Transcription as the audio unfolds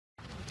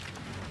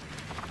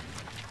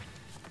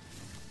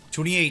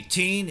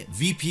2018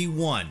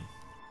 VP1.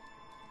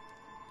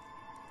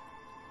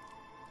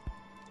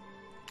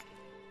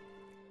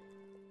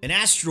 An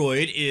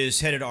asteroid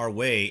is headed our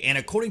way, and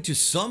according to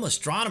some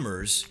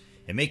astronomers,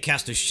 it may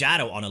cast a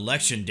shadow on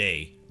election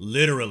day.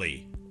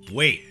 Literally.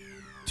 Wait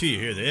till you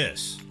hear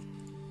this.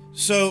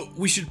 So,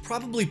 we should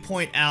probably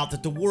point out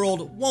that the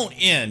world won't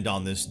end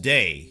on this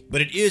day, but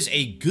it is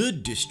a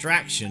good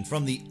distraction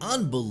from the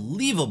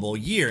unbelievable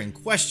year in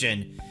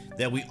question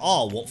that we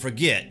all won't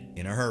forget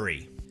in a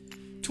hurry.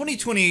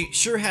 2020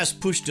 sure has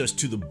pushed us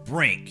to the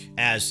brink.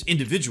 As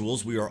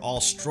individuals, we are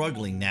all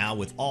struggling now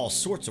with all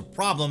sorts of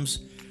problems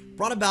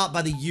brought about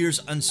by the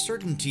year's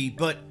uncertainty,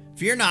 but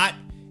fear not,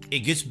 it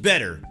gets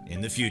better in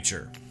the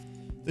future.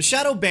 The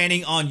shadow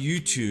banning on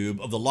YouTube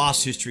of the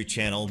Lost History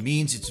Channel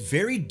means it's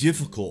very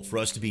difficult for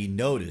us to be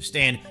noticed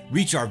and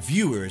reach our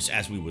viewers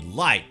as we would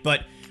like,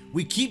 but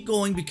we keep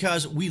going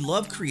because we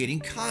love creating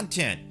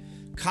content.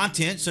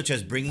 Content such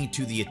as bringing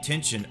to the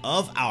attention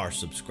of our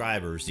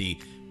subscribers the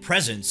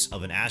presence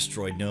of an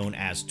asteroid known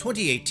as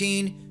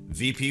 2018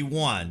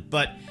 VP1,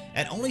 but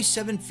at only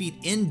 7 feet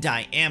in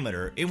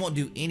diameter, it won't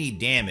do any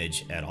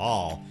damage at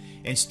all.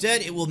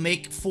 Instead, it will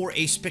make for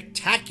a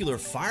spectacular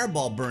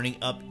fireball burning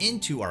up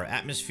into our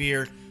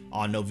atmosphere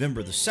on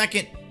November the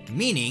 2nd,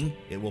 meaning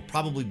it will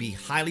probably be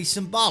highly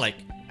symbolic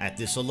at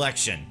this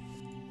election.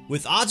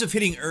 With odds of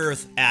hitting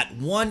Earth at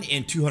 1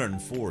 in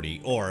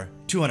 240, or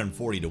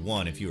 240 to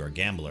 1 if you are a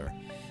gambler,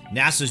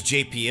 NASA's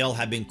JPL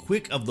have been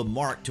quick of the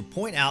mark to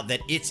point out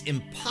that it's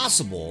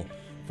impossible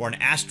for an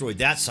asteroid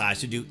that size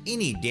to do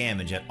any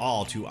damage at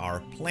all to our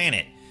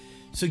planet,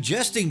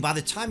 suggesting by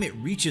the time it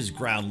reaches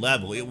ground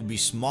level, it will be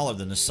smaller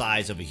than the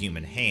size of a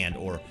human hand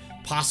or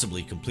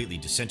possibly completely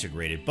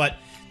disintegrated. But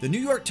the New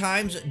York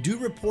Times do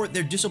report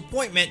their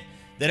disappointment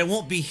that it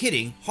won't be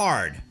hitting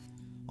hard.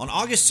 On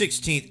August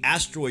 16th,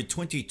 asteroid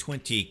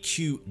 2020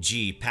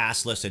 QG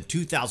passed less than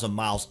 2,000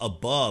 miles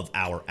above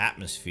our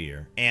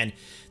atmosphere, and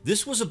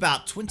this was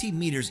about 20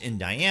 meters in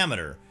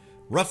diameter,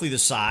 roughly the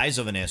size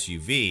of an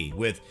SUV,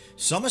 with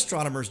some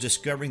astronomers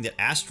discovering that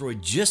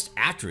asteroid just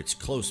after its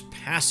close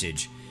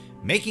passage,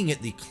 making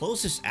it the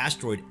closest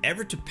asteroid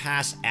ever to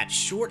pass at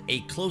short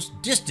a close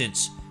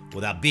distance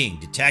without being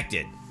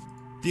detected.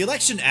 The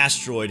election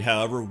asteroid,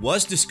 however,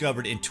 was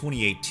discovered in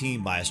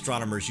 2018 by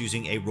astronomers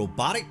using a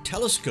robotic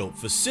telescope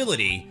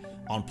facility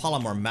on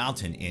Palomar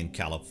Mountain in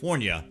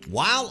California,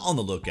 while on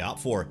the lookout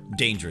for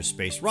dangerous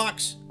space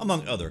rocks,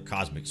 among other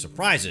cosmic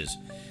surprises.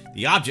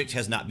 The object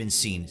has not been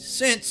seen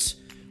since,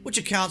 which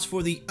accounts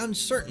for the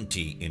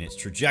uncertainty in its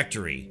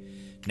trajectory.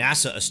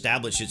 NASA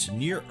established its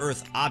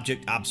Near-Earth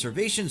Object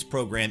Observations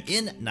Program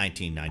in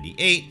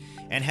 1998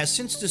 and has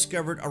since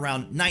discovered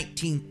around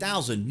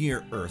 19,000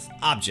 near-Earth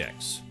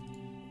objects.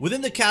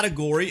 Within the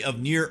category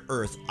of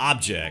near-Earth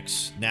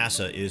objects,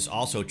 NASA is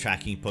also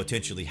tracking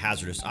potentially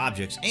hazardous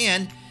objects,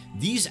 and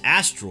these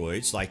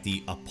asteroids, like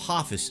the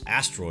Apophis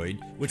asteroid,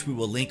 which we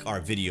will link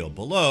our video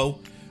below,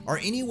 are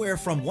anywhere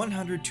from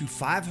 100 to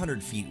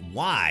 500 feet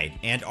wide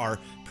and are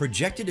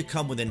projected to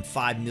come within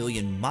 5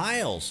 million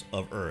miles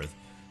of Earth.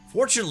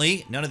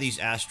 Fortunately, none of these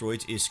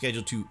asteroids is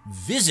scheduled to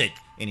visit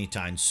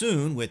anytime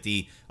soon, with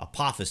the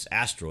Apophis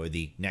asteroid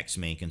the next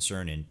main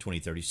concern in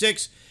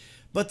 2036,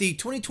 but the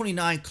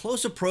 2029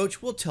 close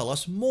approach will tell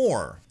us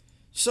more.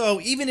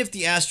 So even if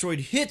the asteroid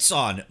hits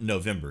on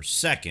November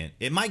 2nd,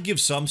 it might give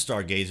some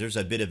stargazers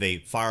a bit of a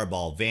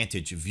fireball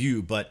vantage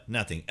view, but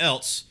nothing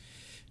else.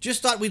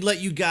 Just thought we'd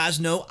let you guys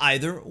know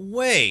either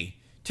way.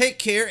 Take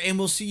care, and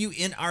we'll see you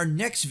in our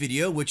next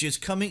video, which is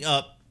coming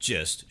up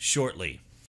just shortly.